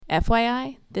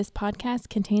FYI, this podcast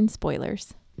contains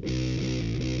spoilers.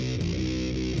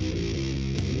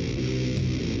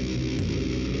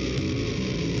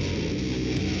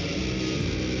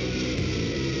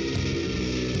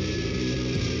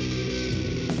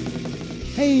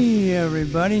 Hey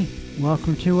everybody,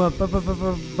 welcome to a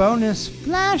bonus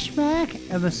flashback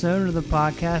episode of the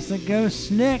podcast that goes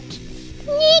snicked.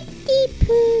 Snickty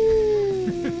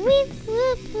poo. Whip,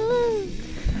 whoop, whoop.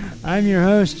 I'm your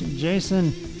host,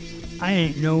 Jason. I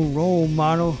ain't no role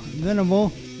model,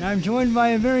 Venable, and I'm joined by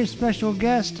a very special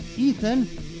guest, Ethan.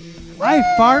 I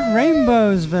fart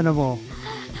rainbows, Venable.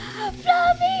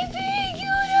 Fluffy pig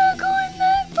unicorn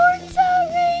that farts out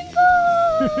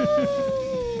rainbows.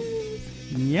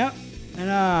 Yep,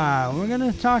 and we're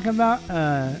gonna talk about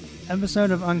an episode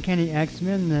of Uncanny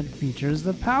X-Men that features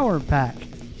the Power Pack.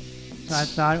 So I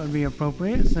thought it would be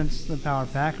appropriate, since the Power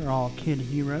Pack are all kid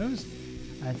heroes,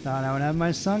 I thought I would have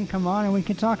my son come on and we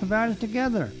could talk about it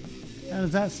together. How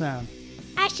does that sound?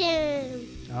 Awesome.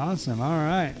 Awesome,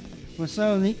 alright. Well,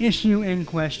 so the issue in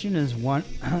question is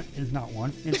it's not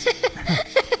one, it's,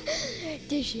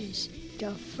 This is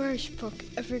the first book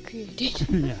ever created.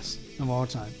 yes, of all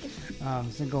time.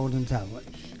 It's the Golden Tablet.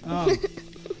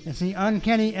 It's the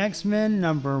Uncanny X-Men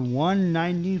number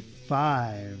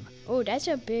 195. Oh, that's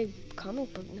a big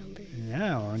comic book number.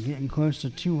 Yeah, we're getting close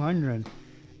to 200.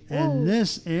 And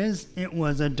this is It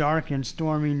Was a Dark and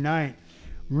Stormy Night,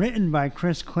 written by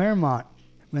Chris Claremont,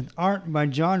 with art by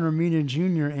John Romita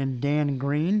Jr. and Dan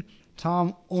Green.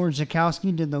 Tom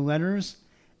Orzechowski did the letters,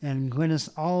 and Glynis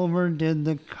Oliver did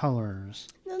the colors.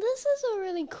 Now, this is a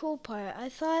really cool part. I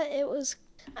thought it was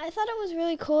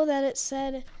really cool that it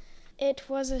said it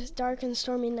was a dark and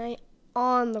stormy night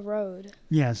on the road.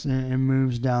 Yes, it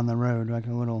moves down the road like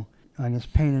a little, I guess,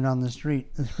 painted on the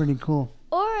street. That's pretty cool.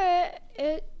 Or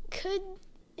it kind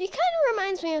of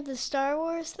reminds me of the Star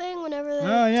Wars thing whenever they're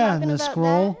talking the about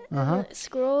scroll. that. The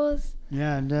scrolls.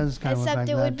 Yeah, it does kind of look like that,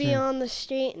 Except it would be too. on the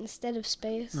street instead of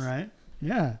space. Right.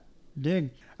 Yeah. Dig.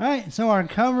 All right. So our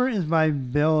cover is by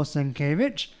Bill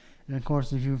Sienkiewicz. And of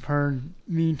course, if you've heard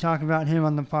me talk about him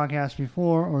on the podcast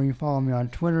before, or you follow me on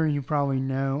Twitter, you probably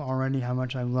know already how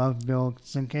much I love Bill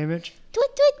Sienkiewicz. Twitter.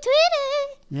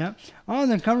 Yep. On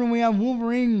the cover, we have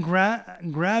Wolverine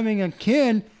grabbing a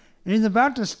kid, and he's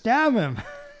about to stab him.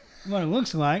 What it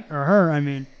looks like, or her, I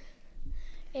mean.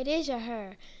 It is a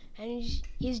her, and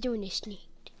he's doing a sneak.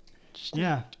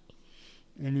 Yeah.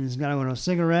 And he's got a little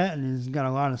cigarette, and he's got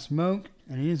a lot of smoke,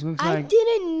 and he just looks I like...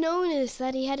 didn't notice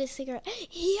that he had a cigarette.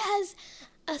 He has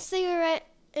a cigarette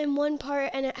in one part,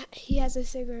 and he has a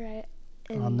cigarette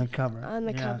on the cover. On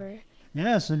the cover.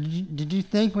 Yeah, so did you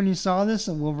think when you saw this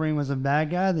that Wolverine was a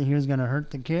bad guy, that he was going to hurt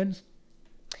the kids?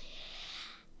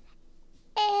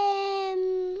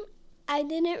 I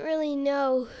didn't really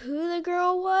know who the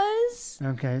girl was.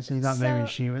 Okay, so you thought maybe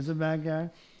she was a bad guy?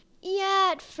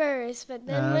 Yeah, at first, but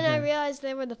then when I Okay. realized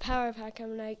they were the Power Pack,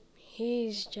 I'm like,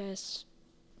 he's just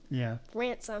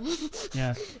ransom.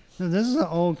 Yeah. So this is an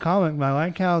old comic, but I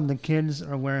like how the kids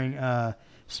are wearing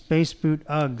space boot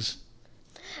Uggs.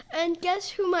 And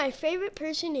guess who my favorite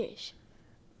person is?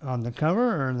 On the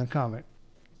cover or in the comic?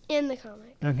 In the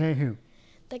comic. Okay, who?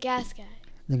 The gas guy.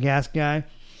 The gas guy?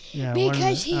 Yeah.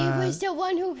 Because he was the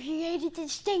one who created the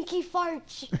stinky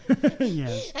farts.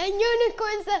 Yes. And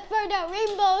unicorns that fart out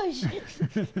rainbows.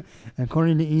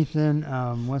 According to Ethan,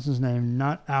 what's his name?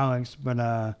 Not Alex,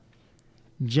 but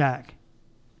Jack.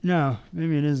 No,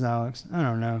 maybe it is Alex. I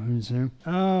don't know who's who.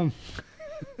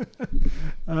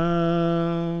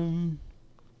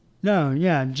 No,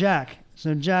 yeah, Jack.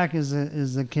 So Jack is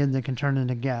the kid that can turn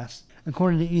into gas.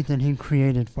 According to Ethan, he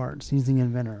created farts. He's the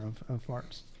inventor of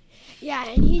farts. Yeah,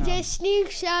 and he just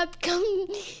sneaks up,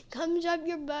 comes up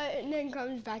your butt, and then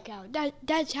comes back out.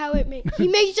 That's how it makes. He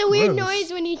makes a weird Gross.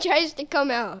 noise when he tries to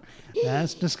come out.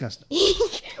 That's disgusting.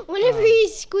 Whenever he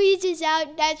squeezes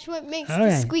out, that's what makes the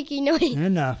Okay. squeaky noise.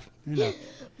 Enough.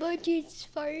 But it's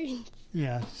farting.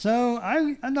 Yeah, so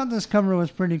I thought this cover was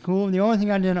pretty cool. The only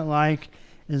thing I didn't like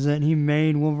is that he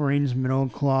made Wolverine's middle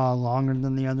claw longer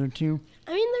than the other two.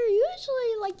 I mean, they're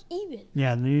usually like even.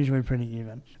 Yeah, they're usually pretty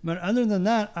even. But other than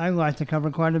that, I like the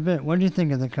cover quite a bit. What do you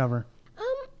think of the cover?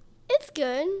 It's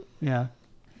good. Yeah.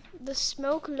 The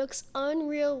smoke looks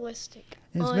unrealistic.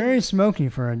 It's very smoky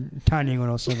for a tiny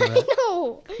little cigarette.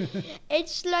 No,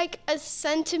 it's like a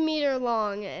centimeter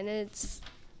long, and it's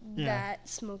that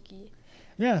smoky.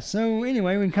 Yeah, so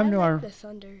anyway, we come I to like our... the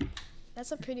thunder.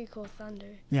 That's a pretty cool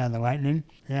thunder. Yeah, the lightning.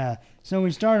 Yeah. So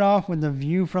we start off with the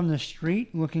view from the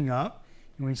street looking up.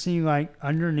 And we see, like,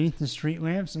 underneath the street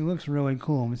lamps. It looks really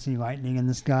cool. We see lightning in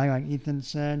the sky, like Ethan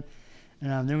said.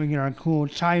 And then we get our cool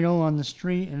title on the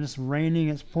street, and it's raining,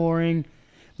 it's pouring.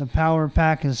 The Power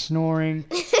Pack is snoring.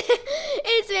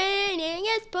 It's raining,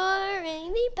 it's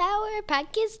pouring, the Power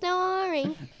Pack is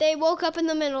snoring. They woke up in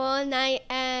the middle of the night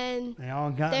and They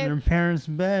all got in their parents'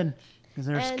 bed because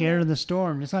they're scared of the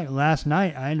storm. Just like last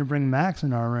night, I had to bring Max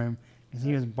in our room because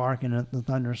he was barking at the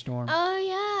thunderstorm. oh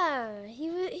yeah,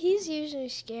 he's usually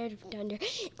scared of thunder.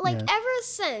 Like Yes. ever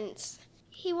since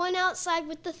he went outside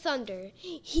with the thunder,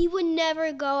 he would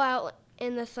never go out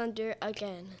in the thunder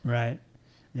again. Right.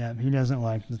 Yeah, he doesn't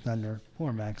like the thunder.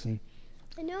 Poor Maxie.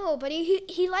 I know, but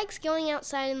he likes going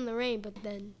outside in the rain, but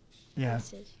then Yeah. he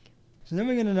says, So then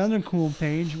we get another cool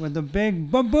page with a big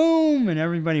ba-boom, and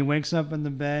everybody wakes up in the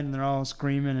bed, and they're all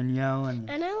screaming and yelling.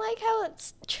 and I like how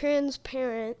it's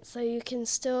transparent, so you can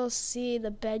still see the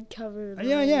bed cover.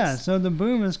 Yeah. So the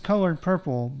boom is colored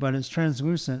purple, but it's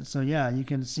translucent. So yeah, you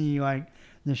can see like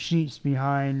the sheets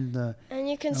behind the And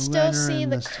you can the still leather see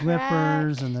and the the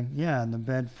slippers crack. and the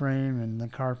bed frame and the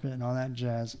carpet and all that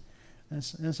jazz.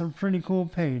 It's a pretty cool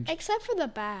page. Except for the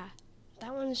bath.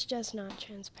 That one's just not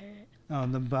transparent. Oh,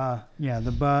 the ba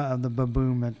of the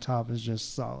ba-boom at top is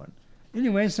just solid.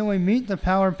 Anyway, so we meet the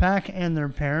Power Pack and their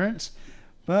parents,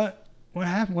 but what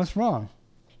happened? What's wrong?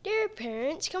 Their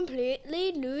parents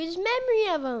completely lose memory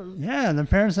of them. Yeah, the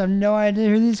parents have no idea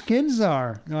who these kids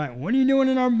are. They're like, what are you doing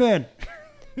in our bed?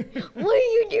 What are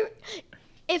you doing?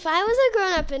 If I was a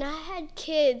grown up and I had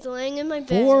kids laying in my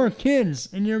bed, 4 kids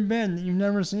in your bed that you've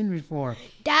never seen before.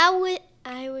 I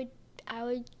would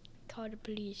call the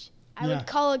police. I Yeah. would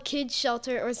call a kids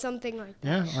shelter or something like that.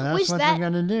 Yeah, well, that's Which what that- they're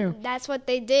going to do. That's what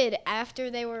they did after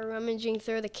they were rummaging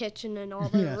through the kitchen and all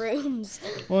the Yes. rooms.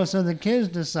 Well, so the kids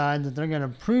decide that they're going to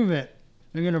prove it.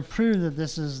 They're going to prove that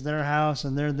this is their house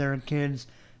and they're their kids.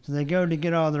 So they go to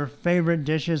get all their favorite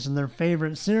dishes and their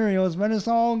favorite cereals, but it's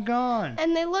all gone.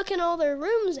 And they look in all their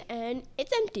rooms and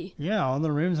it's empty. Yeah, all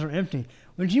the rooms are empty.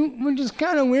 Which is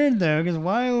kind of weird, though, because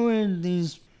why would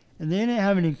these... If they didn't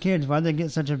have any kids, why'd they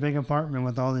get such a big apartment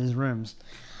with all these rooms?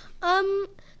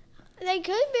 They could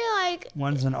be like,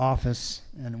 One's an office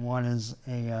and one is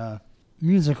a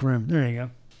music room. There you go.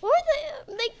 or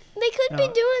they could be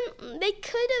doing. They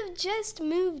could have just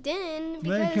moved in They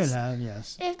could because have,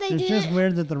 yes. if they It's just didn't,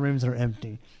 weird that the rooms are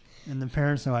empty. And the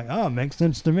parents are like, oh, it makes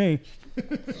sense to me.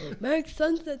 makes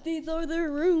sense that these are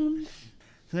their rooms.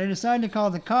 So they decide to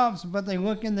call the cops, but they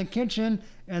look in the kitchen,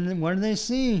 and then what do they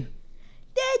see?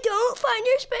 They don't find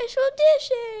their special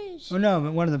dishes. Oh, no,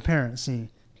 but what do the parents see?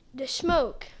 The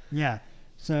smoke. Yeah.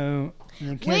 So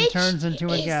the kid Which turns into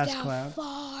a is gas the cloud.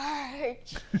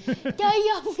 Fart.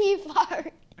 The yummy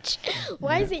fart.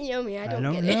 Why is it yummy? I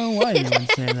don't get know it. why you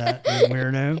would say that, you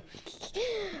weirdo.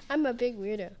 I'm a big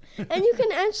weirdo. And you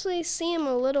can actually see him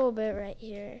a little bit right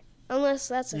here. Unless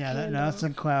that's a candle. That's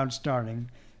a cloud starting.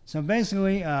 So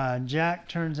basically, Jack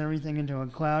turns everything into a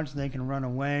cloud so they can run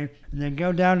away. And they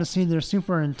go down to see their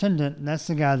superintendent, and that's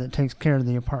the guy that takes care of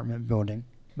the apartment building.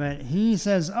 But he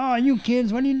says, oh, you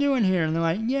kids, what are you doing here? And they're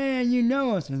like, yeah, you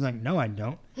know us. And he's like, no, I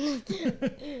don't.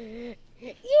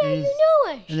 Yeah, you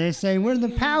know it. And they say, we're the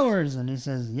Powers. And he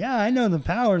says, yeah, I know the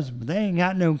Powers, but they ain't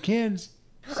got no kids.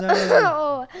 So,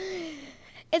 Oh,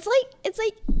 it's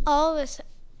like all this.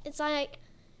 It's like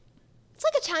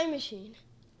a time machine.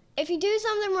 If you do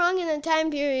something wrong in a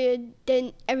time period,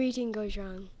 then everything goes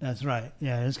wrong. that's right.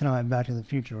 Yeah, it's kind of like Back to the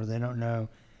Future where they don't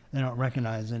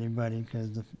recognize anybody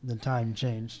because the time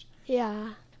changed.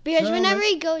 Yeah, because So whenever let's-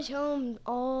 he goes home,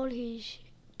 all his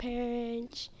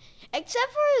parents,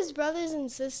 except for his brothers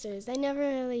and sisters, they never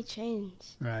really change.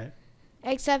 Right.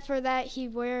 Except for that he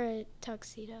wear a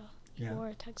tuxedo. He Yeah. wore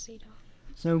a tuxedo.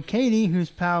 So Katie, whose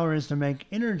power is to make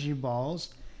energy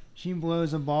balls, she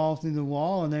blows a ball through the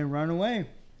wall and they run away.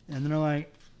 And they're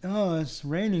like, oh, it's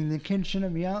raining. The kids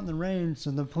shouldn't be out in the rain.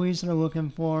 So the police are looking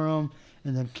for them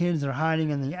and the kids are hiding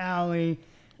in the alley.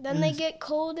 Then And they it's- get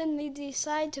cold and they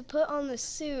decide to put on the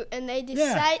suit, and they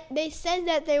Yeah. they said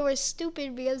that they were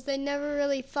stupid because they never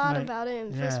really thought Right. about it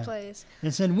in the Yeah. first place.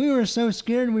 They said, we were so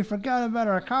scared we forgot about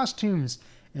our costumes.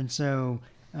 And so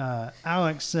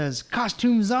Alex says,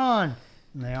 costumes on.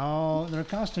 And their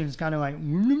costumes kind of like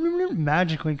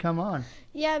magically come on.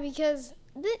 Yeah, because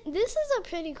this is a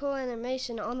pretty cool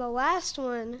animation. On the last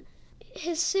one,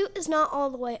 his suit is not all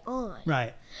the way on.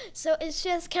 Right. So it's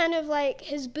just kind of like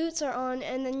his boots are on,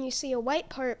 and then you see a white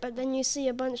part, but then you see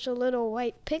a bunch of little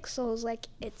white pixels, like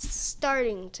it's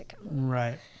starting to come on.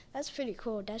 Right. That's pretty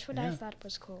cool. That's what I Yeah. thought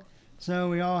was cool.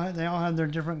 So they all have their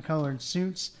different colored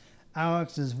suits.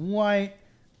 Alex is white.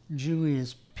 Julie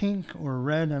is pink or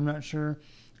red, I'm not sure.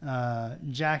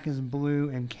 Jack is blue,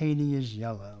 and Katie is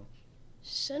yellow.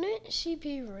 Shouldn't she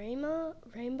be rainbow?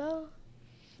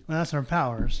 Well, Well, that's her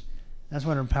powers. That's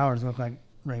what her powers look like,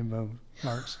 rainbow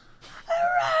hearts.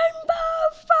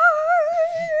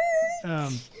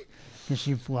 Rainbow Because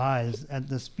she flies at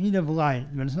the speed of light,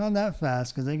 but it's not that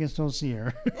fast because they can still see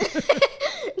her.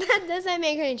 That doesn't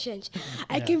make any sense.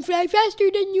 I Yeah. can fly faster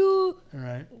than you. All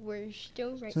right. We're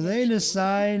still right. So they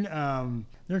decide,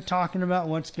 they're talking about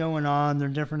what's going on, their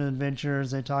different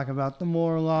adventures. They talk about the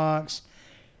Morlocks.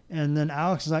 And then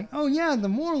Alex is like, oh, yeah, the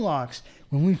Morlocks.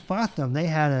 When we fought them, they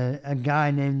had a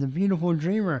guy named the Beautiful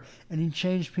Dreamer, and he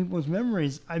changed people's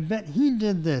memories. I bet he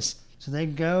did this. So they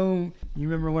go, you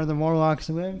remember where the Morlocks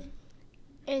live?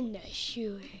 In the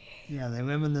sewer. Yeah, they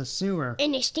live in the sewer.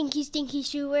 In the stinky, stinky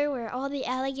sewer where all the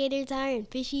alligators are and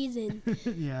fishies and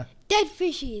Yeah, dead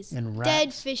fishies. and Dead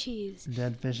rats. fishies.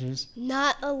 Dead fishes.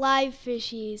 Not alive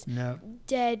fishies. No,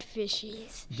 Dead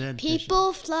fishies. dead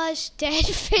People flush dead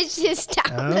fishes down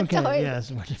fishes. the toilet. Okay,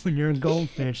 yes. When your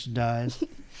goldfish dies,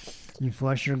 you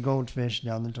flush your goldfish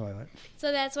down the toilet.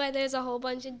 So that's why there's a whole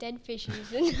bunch of dead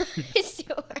fishies in the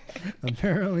sewer.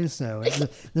 Apparently so.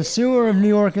 The sewer of New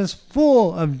York is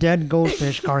full of dead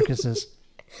goldfish carcasses.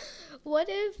 What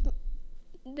if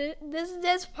this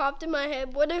just popped in my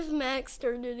head? What if Max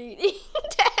started eating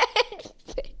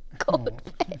dead goldfish?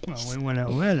 Well, we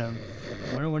wouldn't let him.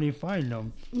 Where would he find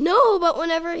them? No, but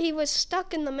whenever he was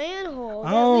stuck in the manhole.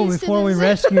 that Oh, leads to before the we sewer.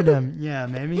 rescued him. Yeah,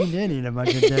 maybe he did eat a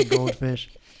bunch of dead goldfish.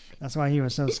 That's why he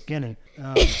was so skinny.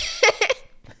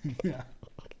 Yeah.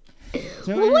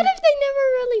 So Well, what if they never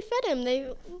really fed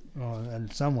him?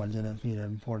 and someone didn't feed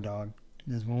him, poor dog.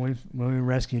 Because when we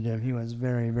rescued him, he was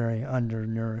very, very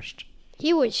undernourished.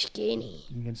 He was skinny,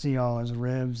 You could see all his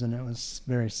ribs, and it was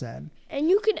very sad. and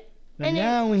you could. But And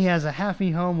now he has a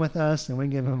happy home with us, and we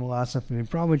give him lots of food.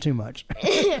 Probably too much.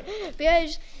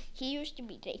 Because he used to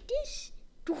be like this.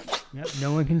 Yep,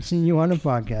 no one can see you on a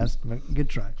podcast, but good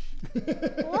try.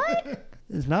 What?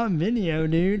 It's not video,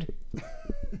 dude.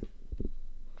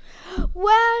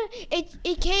 Well,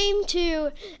 it came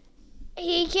to.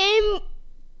 He came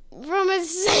from a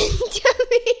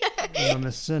centimeter From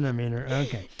a centimeter.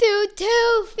 Okay. to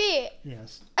 2 feet.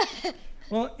 Yes.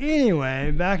 Well,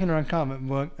 anyway, back in our comic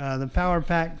book, the Power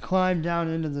Pack climbed down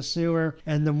into the sewer,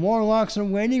 and the Morlocks are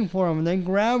waiting for him, and they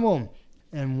grab him.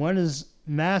 And what is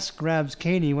Mask grabs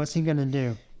Katie? What's he gonna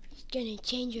do? He's gonna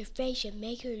change her face and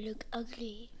make her look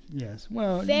ugly. Yes.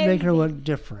 Well, Very make her look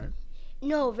different.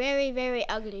 No, very, very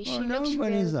ugly. She Well, looks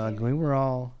nobody's very ugly. We're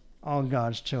all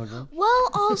God's children. Well,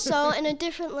 also, in a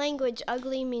different language,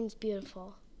 ugly means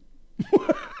beautiful.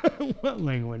 What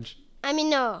language? I mean,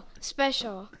 no,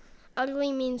 special.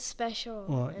 Ugly means special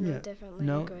Well, in yeah, a different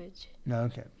no. language. No,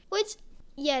 okay. Which,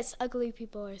 yes, ugly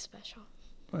people are special.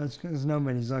 Well, it's because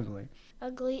nobody's ugly.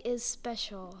 Ugly is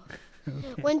special.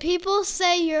 Okay. When people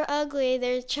say you're ugly,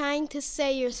 they're trying to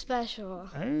say you're special.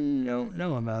 I don't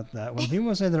know about that. When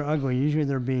people say they're ugly, usually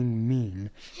they're being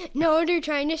mean. No, they're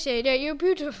trying to say that you're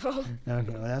beautiful.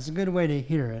 Okay, well, that's a good way to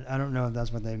hear it. I don't know if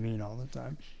that's what they mean all the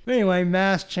time. But anyway,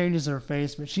 Mask changes her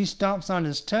face, but she stomps on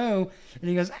his toe, and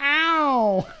he goes,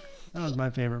 ow! That was my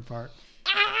favorite part.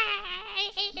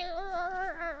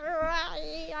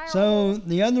 So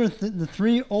the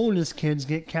three oldest kids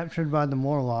get captured by the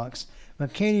Morlocks,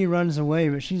 but Katie runs away,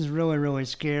 but she's really, really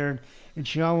scared, and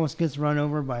she almost gets run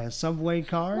over by a subway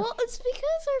car. Well, it's because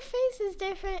her face is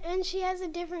different and she has a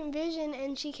different vision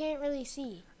and she can't really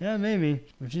see. Yeah, maybe.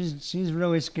 But she's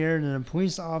really scared, and a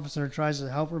police officer tries to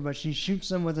help her, but she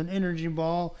shoots him with an energy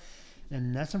ball,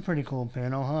 and that's a pretty cool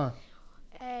panel, huh?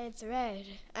 It's red.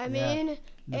 I Yeah. mean,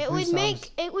 The it would police make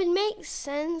officer- it would make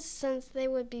sense since they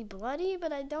would be bloody,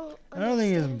 but I don't. I don't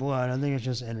think it's understand. blood. I think it's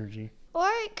just energy. Or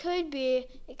it could be.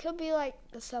 It could be like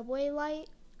the subway light,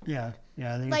 Yeah,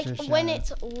 I think like it's just when shadow.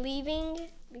 it's leaving,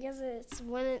 because it's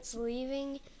when it's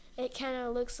leaving. It kind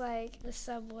of looks like the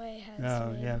subway has.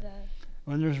 Oh, made yeah.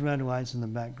 When there's red lights in the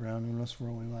background and those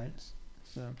swirly lights.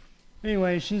 So,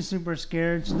 anyway, she's super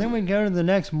scared. So then we go to the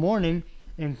next morning,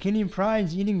 and Kitty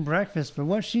Pryde's eating breakfast, but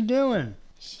what's she doing?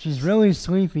 She's really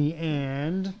sleepy,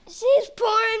 and She's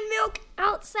pouring milk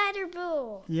outside her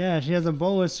bowl, yeah, she has a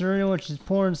bowl of cereal, and she's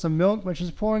pouring some milk, but she's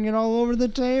pouring it all over the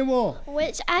table.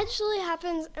 which actually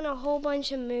happens in a whole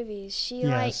bunch of movies. She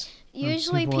Yes. when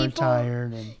usually people are people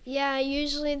tired, and Yeah,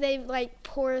 usually they like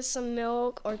pour some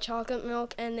milk or chocolate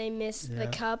milk and they miss the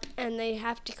Yeah. cup and they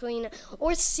have to clean it.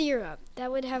 Or syrup.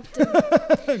 That would have to.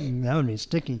 that would be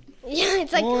sticky. Yeah,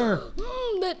 it's like, Or-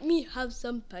 let me have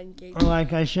some pancakes. Or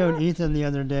like I showed Ethan the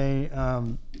other day,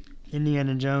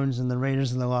 Indiana Jones and the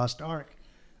Raiders of the Lost Ark.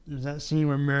 There's that scene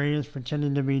where Mary is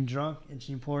pretending to be drunk and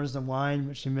she pours the wine,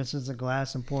 but she misses the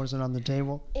glass and pours it on the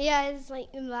table. Yeah, it's like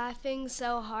laughing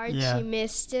so hard Yeah. she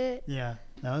missed it. Yeah,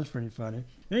 that was pretty funny.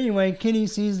 Anyway, Kitty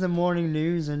sees the morning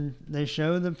news and they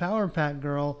show the Power Pack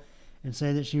girl and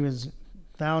say that she was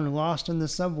found lost in the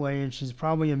subway and she's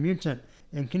probably a mutant.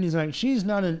 And Kitty's like, she's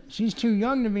too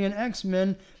young to be an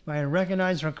X-Men, but I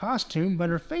recognize her costume, but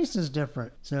her face is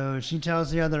different. So she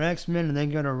tells the other X-Men and they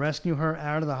go to rescue her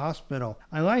out of the hospital.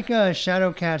 I like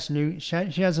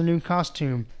Shadowcat's she has a new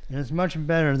costume and it's much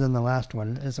better than the last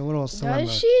one. It's a little slimmer.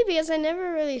 Does she? Because I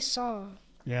never really saw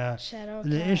Yeah. Shadowcat. In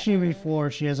the issue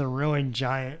before, she has a really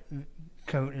giant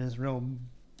coat and it's real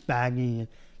baggy and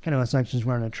kind of looks like she's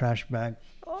wearing a trash bag.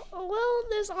 Well,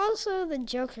 there's also the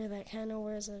Joker that kind of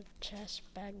wears a trash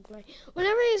bag. Like,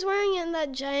 whenever he's wearing it in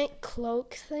that giant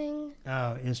cloak thing.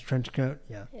 Oh, his trench coat?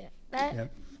 Yeah. Yeah. That.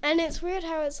 Yep. And it's weird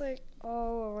how it's like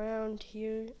all around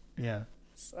here. Yeah.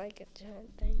 It's like a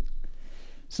giant thing.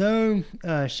 So,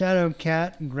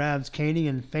 Shadowcat grabs Katie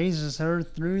and phases her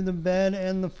through the bed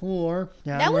and the floor.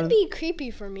 That would be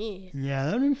creepy for me. Yeah,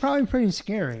 that would be probably pretty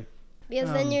scary.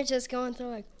 Because then you're just going through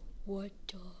like, what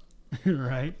the?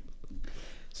 Right.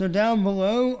 So down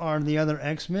below are the other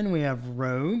X-Men. We have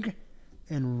Rogue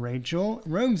and Rachel.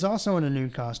 Rogue's also in a new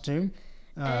costume.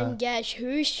 And guess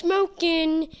who's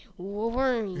smoking?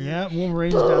 Wolverine. Yeah,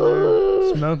 Wolverine's down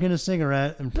there smoking a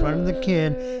cigarette in front of the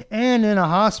kid and in a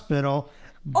hospital.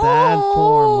 Bad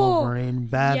form, Wolverine.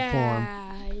 Bad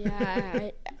form.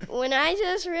 Yeah. When I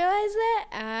just realized that,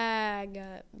 I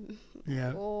got...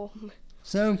 Yeah. Oh.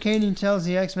 So Katie tells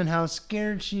the X-Men how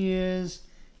scared she is.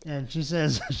 And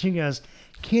she goes,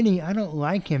 Kitty, I don't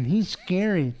like him. He's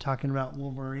scary, talking about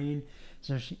Wolverine.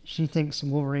 So she thinks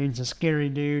Wolverine's a scary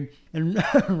dude. And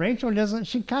Rachel doesn't.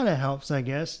 She kind of helps, I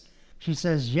guess. She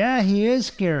says, yeah, he is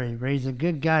scary, but he's a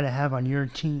good guy to have on your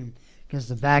team because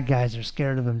the bad guys are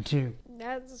scared of him too.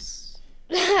 That's...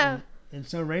 And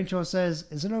so Rachel says,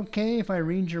 is it okay if I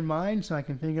read your mind so I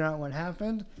can figure out what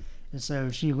happened? And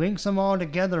so she links them all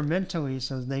together mentally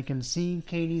so they can see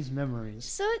Katie's memories.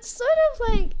 So it's sort of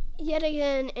like, yet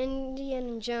again,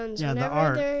 Indiana Jones. Yeah, whenever the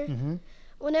Ark. They're, Mm-hmm.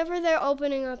 Whenever they're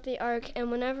opening up the Ark and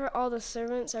whenever all the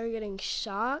servants are getting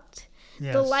shocked,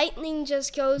 Yes. the lightning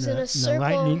just goes in a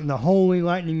circle. The holy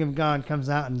lightning of God comes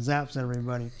out and zaps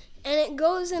everybody. And it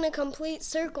goes in a complete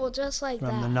circle just like From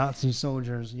that. the Nazi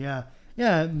soldiers, yeah.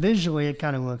 Yeah, visually it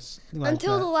kind of looks like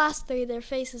Until that. the last three, their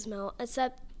faces melt.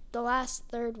 Except the last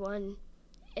third one,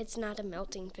 it's not a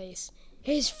melting face.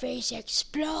 His face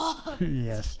explodes.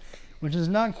 Yes. Which is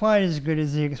not quite as good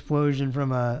as the explosion from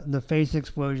the face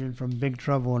explosion from Big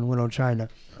Trouble in Little China.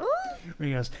 Huh? Where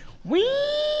he goes, whee!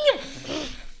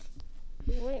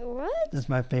 Wait, what? That's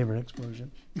my favorite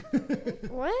explosion.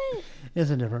 What? It's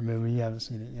a different movie. You haven't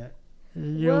seen it yet.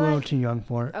 You're a What? little too young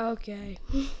for it. Okay.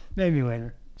 Maybe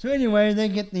later. So anyway,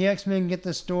 the X-Men get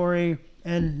the story,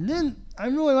 and then I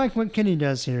really like what Kitty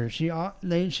does here. She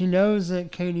knows that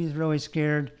Katie's really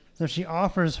scared, so she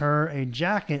offers her a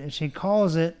jacket, and she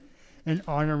calls it an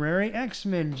honorary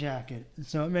X-Men jacket.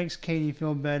 So it makes Katie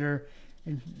feel better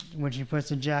when she puts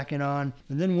the jacket on.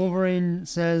 And then Wolverine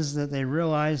says that they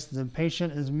realize the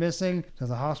patient is missing, so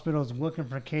the hospital is looking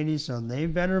for Katie, so they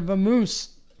better vamoose.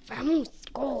 Vamos,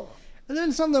 go. And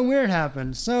then something weird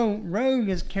happens. So Rogue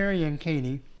is carrying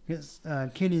Katie.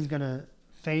 Kitty's going to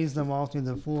phase them all through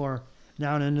the floor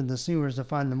down into the sewers to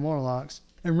find the Morlocks.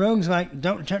 And Rogue's like,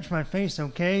 don't touch my face,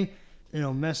 okay?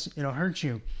 It'll hurt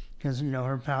you. Because,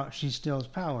 she steals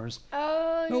powers.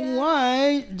 Oh, But yeah.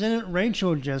 why didn't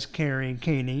Rachel just carry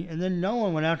Katie and then no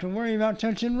one would have to worry about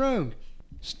touching Rogue?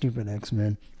 Stupid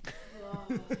X-Men.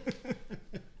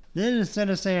 Then instead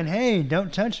of saying, hey,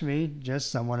 don't touch me, just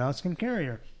someone else can carry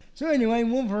her. So anyway,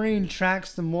 Wolverine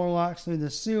tracks the Morlocks through the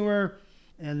sewer,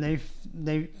 and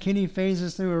Kitty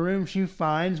phases through a room she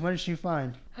finds. What does she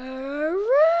find? Her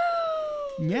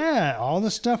room. Yeah, all the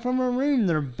stuff from her room.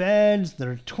 Their beds,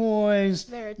 their toys,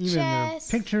 Their even chest.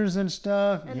 their pictures and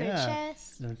stuff. And yeah. their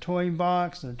chest. Their toy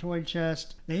box, their toy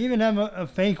chest. They even have a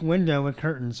fake window with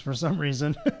curtains for some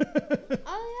reason.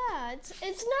 Oh yeah, it's not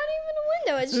even a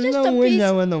window. It's There's just no a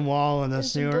window piece. in the wall in the It's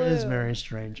sewer. It's blue. very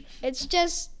strange. It's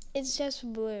just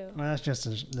blue. Well, that's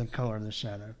just the color of the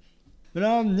shadow. But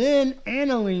then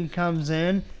Annalie comes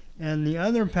in, and the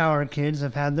other Power kids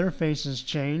have had their faces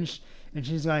changed, and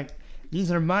she's like,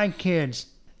 "These are my kids,"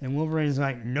 and Wolverine's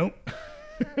like, "Nope."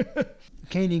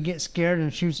 Katie gets scared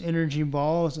and shoots energy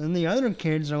balls, and the other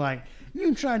kids are like,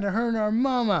 "You tried to hurt our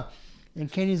mama,"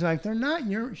 and Katie's like,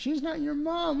 "She's not your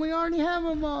mom. We already have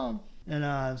a mom."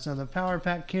 And so the Power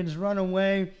Pack kids run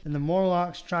away, and the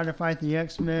Morlocks try to fight the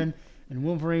X-Men. And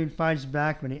Wolverine fights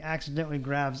back, but he accidentally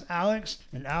grabs Alex,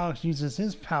 and Alex uses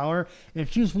his power and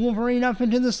shoots Wolverine up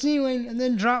into the ceiling and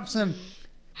then drops him.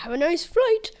 Have a nice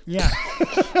flight. Yeah.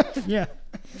 Yeah.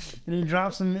 And he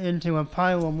drops them into a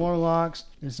pile of Morlocks.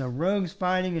 And so Rogue's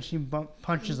fighting, and she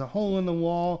punches a hole in the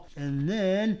wall. And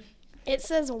then... It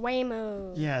says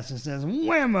whammo. Yes, it says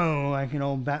whammo, like an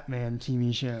old Batman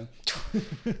TV show.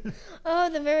 Oh,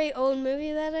 the very old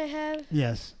movie that I have?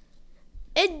 Yes.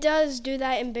 It does do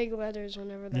that in big letters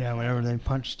whenever they... Yeah, whenever they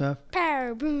punch stuff.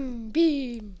 Power, boom,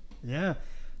 beam. Yeah.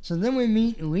 So then we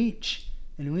meet Leech.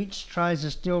 And Leech tries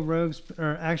to steal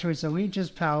Leech's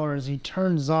power as he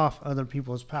turns off other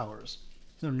people's powers.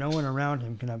 So no one around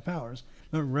him can have powers.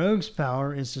 But Rogue's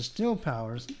power is to steal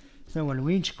powers. So when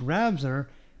Leech grabs her,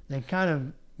 they kind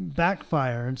of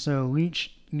backfire. And so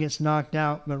Leech gets knocked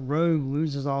out, but Rogue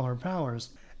loses all her powers.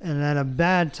 And at a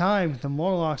bad time, the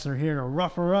Morlocks are here to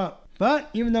rough her up. But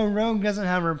even though Rogue doesn't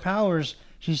have her powers,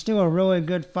 she's still a really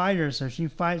good fighter, so she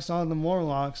fights all the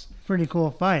Morlocks. Pretty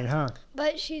cool fight, huh?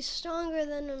 But she's stronger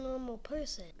than a normal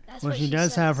person. That's Well, what she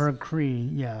does says. have her Kree,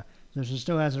 yeah. So she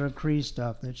still has her Kree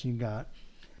stuff that she got.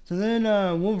 So then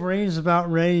Wolverine's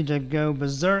about ready to go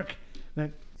berserk.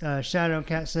 But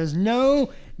Shadowcat says, no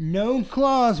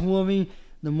claws, Wolvie.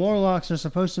 The Morlocks are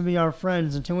supposed to be our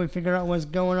friends. Until we figure out what's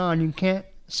going on, you can't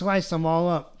slice them all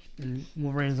up. And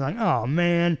Wolverine's like, oh,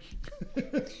 man.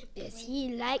 Because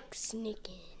he likes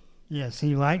sneaking. Yes,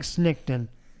 he likes Snickton.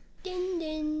 Din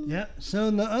din. Yep. So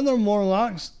the other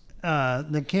Morlocks,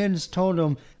 the kids told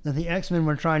them that the X-Men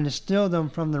were trying to steal them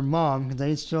from their mom because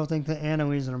they still think that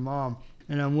Annalise is their mom.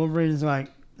 And Wolverine's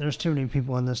like, there's too many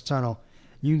people in this tunnel.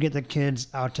 You get the kids,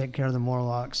 I'll take care of the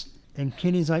Morlocks. And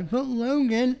Kitty's like, but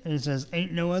Logan, and he says,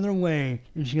 ain't no other way.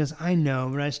 And she goes, I know,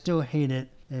 but I still hate it.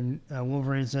 And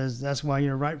Wolverine says, that's why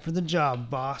you're right for the job,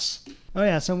 boss. Oh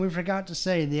yeah, so we forgot to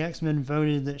say the X-Men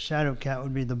voted that Shadowcat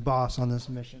would be the boss on this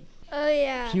mission. Oh,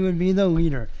 yeah. She would be the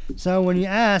leader. So when you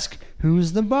ask,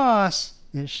 who's the boss?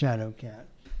 It's Shadowcat.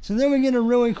 So then we get a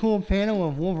really cool panel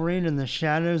of Wolverine in the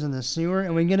shadows in the sewer,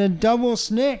 and we get a double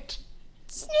Snicked.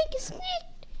 Snick.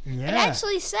 Yeah. It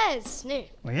actually says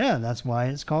snick. Well, yeah, that's why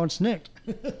it's called Snicked.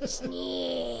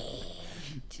 Snick.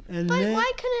 And But then,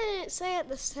 why couldn't it say at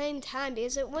the same time?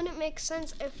 Because it wouldn't make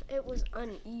sense if it was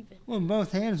uneven. well,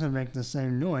 both hands would make the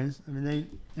same noise. I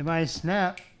mean, if I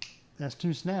snap, that's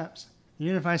two snaps.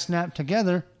 Even if I snap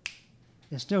together,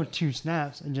 it's still two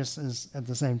snaps. It just is at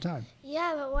the same time.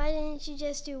 Yeah, but why didn't you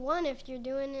just do one if you're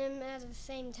doing them at the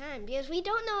same time? Because we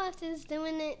don't know if it's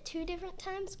doing it 2 different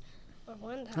times or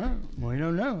 1 time. Oh, well, we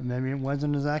don't know. Maybe it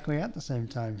wasn't exactly at the same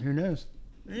time. Who knows?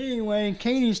 Anyway,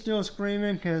 Katie's still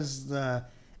screaming because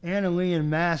Anna Lee and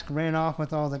Mask ran off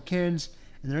with all the kids,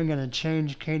 and they're going to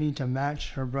change Katie to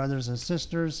match her brothers and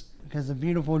sisters because the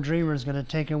beautiful dreamer is going to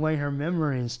take away her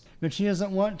memories. But she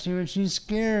doesn't want to, and she's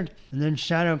scared. And then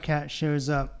Shadowcat shows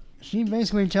up. She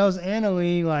basically tells Anna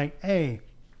Lee, like, hey,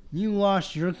 you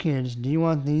lost your kids. Do you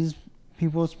want these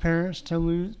people's parents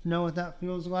to know what that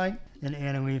feels like? And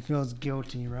Anna Lee feels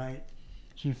guilty, right?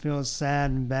 She feels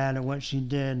sad and bad at what she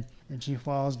did, and she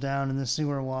falls down in the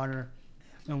sewer water.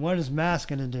 And what is Mask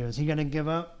going to do? Is he going to give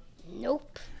up?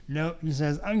 Nope. Nope. He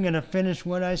says, I'm going to finish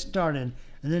what I started.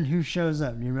 And then who shows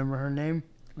up? Do you remember her name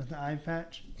with the eye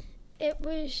patch? It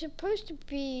was supposed to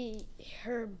be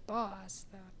her boss,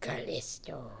 though.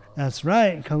 Callisto. That's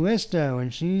right, Callisto.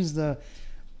 And she's the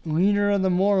leader of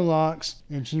the Morlocks.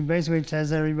 And she basically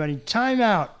tells everybody, time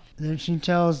out. And then she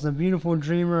tells the beautiful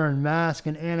dreamer and Mask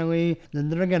and Anna Lee that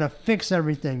they're going to fix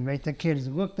everything. Make the kids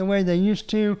look the way they used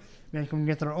to. Make them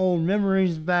get their old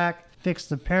memories back. Fix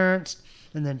the parents.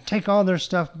 And then take all their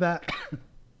stuff back.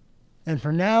 And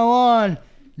from now on,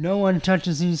 no one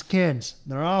touches these kids.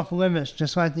 They're off limits,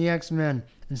 just like the X-Men.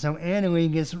 And so Anna Lee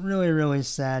gets really, really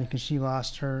sad because she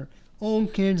lost her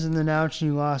old kids, and then now she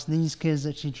lost these kids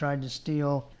that she tried to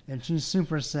steal. And she's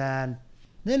super sad.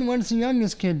 Then what does the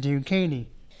youngest kid do, Katie?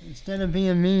 Instead of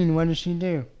being mean, what does she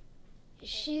do?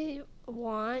 She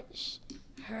wants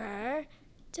her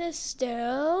to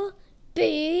still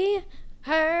be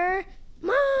her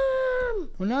mom.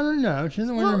 Well, no. She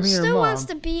doesn't want her to be her still mom. wants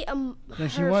to be But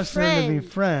she her wants friend. them to be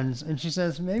friends. And she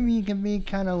says, maybe you can be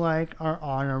kind of like our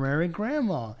honorary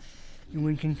grandma. And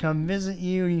we can come visit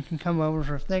you, and you can come over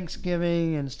for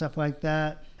Thanksgiving and stuff like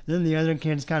that. Then the other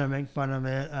kids kind of make fun of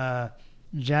it.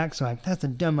 Jack's like, that's a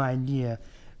dumb idea.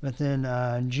 But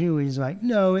then Julie's like,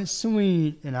 no, it's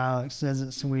sweet. And Alex says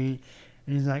it's sweet.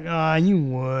 And he's like, you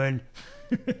would.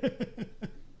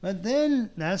 But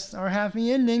then that's our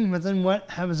happy ending. But then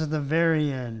what happens at the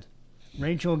very end?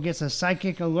 Rachel gets a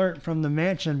psychic alert from the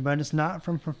mansion, but it's not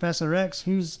from Professor X.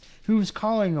 Who's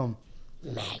calling them?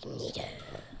 Magneto.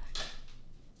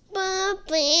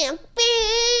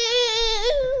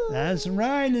 That's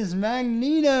right, it's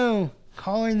Magneto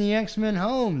calling the X-Men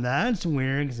home. That's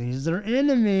weird because he's their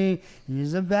enemy.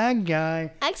 He's a bad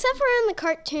guy. Except for in the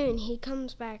cartoon, he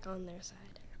comes back on their side.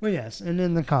 Well, yes, and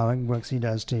in the comic books he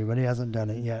does too, but he hasn't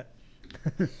done it yet.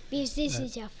 Because this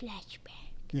is a flashback.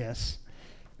 Yes.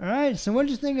 All right, so what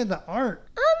did you think of the art?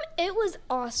 It was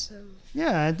awesome.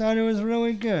 Yeah, I thought it was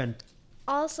really good.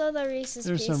 Also, the Reese's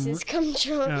There's some- Pieces come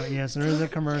true. Oh, yes, there is a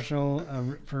commercial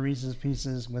for Reese's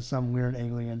Pieces with some weird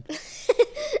alien.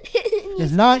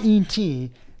 It's not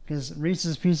E.T., because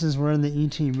Reese's Pieces were in the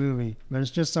E.T. movie, but it's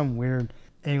just some weird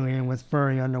alien with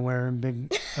furry underwear and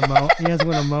big... he has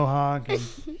with a mohawk and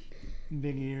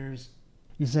big ears.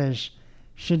 He says,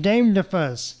 Shadame de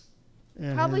Fuss.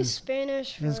 And Probably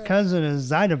Spanish for... his cousin is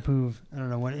Zydapuv. I don't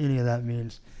know what any of that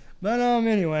means. But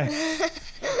anyway,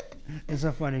 it's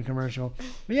a funny commercial.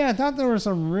 But yeah, I thought there were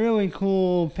some really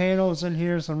cool panels in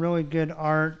here, some really good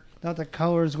art. Thought the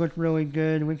colors looked really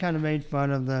good. We kind of made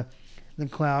fun of the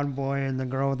cloud boy and the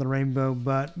girl with the rainbow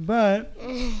butt, but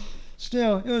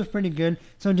still, it was pretty good.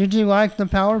 So did you like the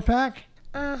Power Pack?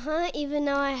 Even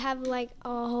though I have like a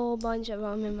whole bunch of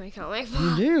them in my comic book.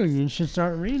 You do. You should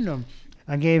start reading them.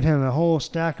 I gave him a whole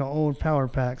stack of old Power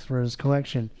Packs for his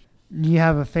collection. Do you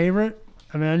have a favorite?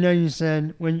 I mean, I know you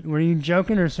said, were you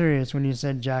joking or serious when you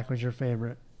said Jack was your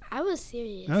favorite? I was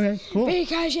serious. Okay, cool.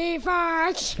 Because he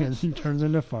farts. Because he turns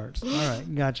into farts. All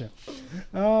right, gotcha.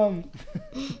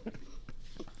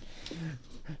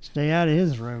 Stay out of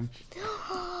his room.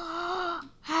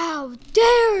 How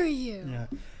dare you? Yeah.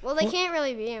 Well, they can't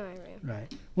really be in my room.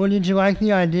 Right. Well, did you like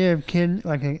the idea of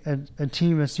like a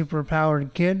team of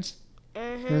superpowered kids?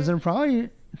 Because they're probably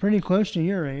pretty close to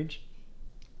your age.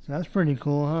 So that's pretty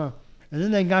cool, huh? And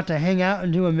then they got to hang out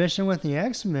and do a mission with the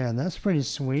X-Men. That's pretty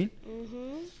sweet.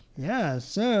 Yeah,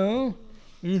 so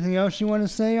anything else you want to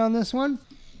say on this one?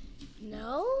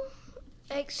 No,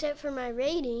 except for my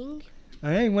rating.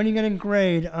 Okay, what are you going to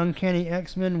grade Uncanny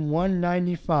X-Men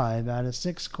 195 out of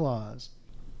 6 claws?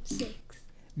 6.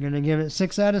 You're going to give it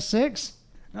 6 out of 6?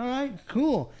 All right,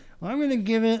 cool. Well, I'm going to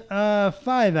give it 5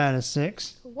 out of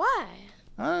 6. Why?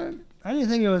 I didn't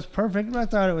think it was perfect, but I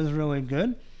thought it was really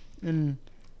good. And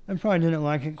I probably didn't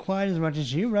like it quite as much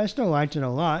as you, but I still liked it a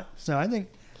lot. So I mean,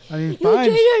 5... You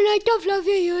didn't like the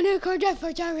fluffy unicorn that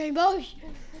flies out rainbows?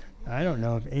 I don't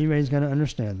know if anybody's going to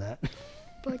understand that.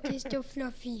 But it's the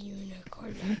fluffy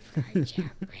unicorn that flies out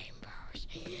rainbows.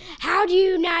 How do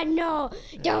you not know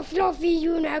the fluffy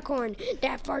unicorn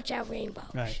that flies out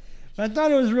rainbows? Right. But I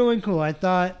thought it was really cool. I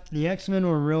thought the X-Men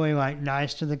were really,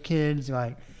 nice to the kids,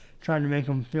 trying to make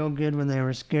them feel good when they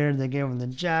were scared. They gave them the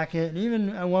jacket. And even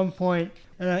at one point,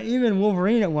 even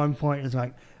Wolverine at one point is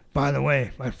like, by the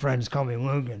way, my friends call me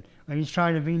Logan. He's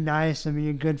trying to be nice and be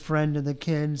a good friend to the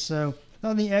kids. So I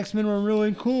thought the X-Men were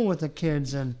really cool with the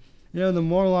kids. And, the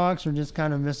Morlocks were just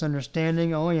kind of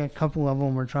misunderstanding. Only a couple of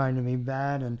them were trying to be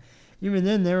bad. And even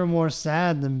then, they were more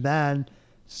sad than bad.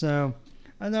 So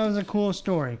I thought it was a cool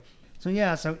story. So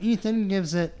yeah, so Ethan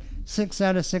gives it 6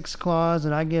 out of 6 claws,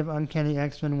 and I give Uncanny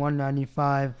X-Men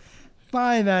 195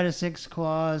 5 out of 6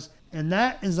 claws. And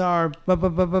that is our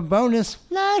bonus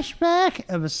flashback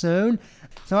episode.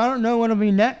 So I don't know what'll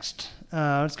be next.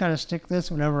 Let's kind of stick this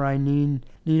whenever I need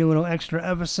a little extra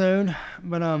episode.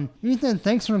 But Ethan,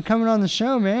 thanks for coming on the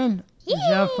show, man. Did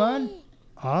you have fun?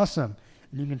 Awesome.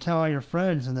 And you can tell all your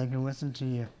friends and they can listen to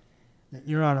you that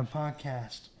you're on a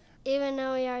podcast. Even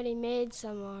though we already made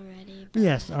some already.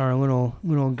 Yes, our little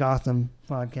Gotham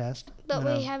podcast. But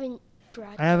we haven't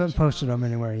brought I haven't posted them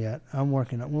anywhere yet. I'm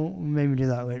working on it. We'll maybe do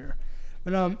that later.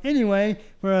 But anyway,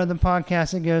 for the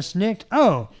podcast that goes snicked.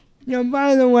 Oh,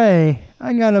 by the way,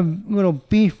 I got a little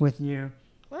beef with you.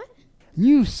 What?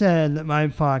 You said that my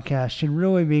podcast should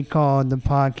really be called the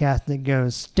podcast that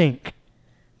goes stink.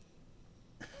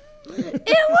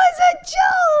 It was a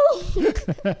joke!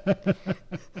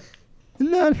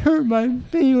 And that hurt my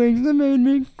feelings. It made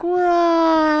me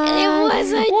cry. It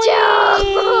was a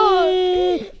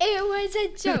joke! It was a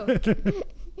joke.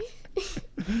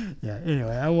 Yeah,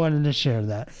 anyway, I wanted to share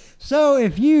that. So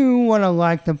if you want to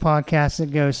like the podcast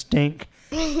that goes stink,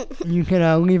 you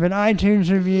can leave an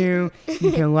iTunes review.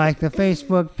 You can like the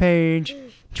Facebook page.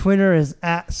 Twitter is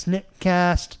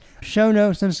 @SnickCast. Show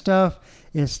notes and stuff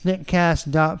is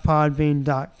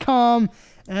snickcast.podbean.com.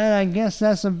 And I guess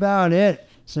that's about it.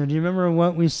 So do you remember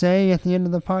what we say at the end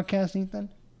of the podcast, Ethan?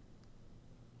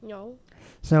 No.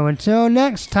 So until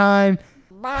next time,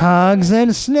 hugs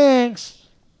and snicks.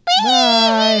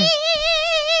 Bye.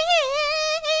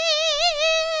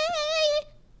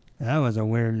 That was a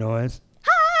weird noise.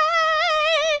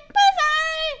 Hi!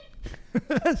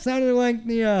 Bye-bye! That sounded like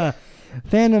the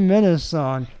Phantom Menace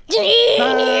song.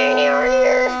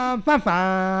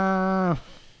 Ba-ba.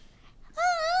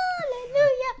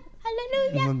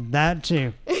 Well, that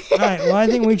too. All right. Well, I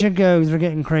think we should go because we're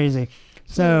getting crazy.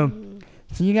 So,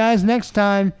 see you guys next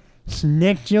time.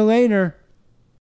 Snick you later.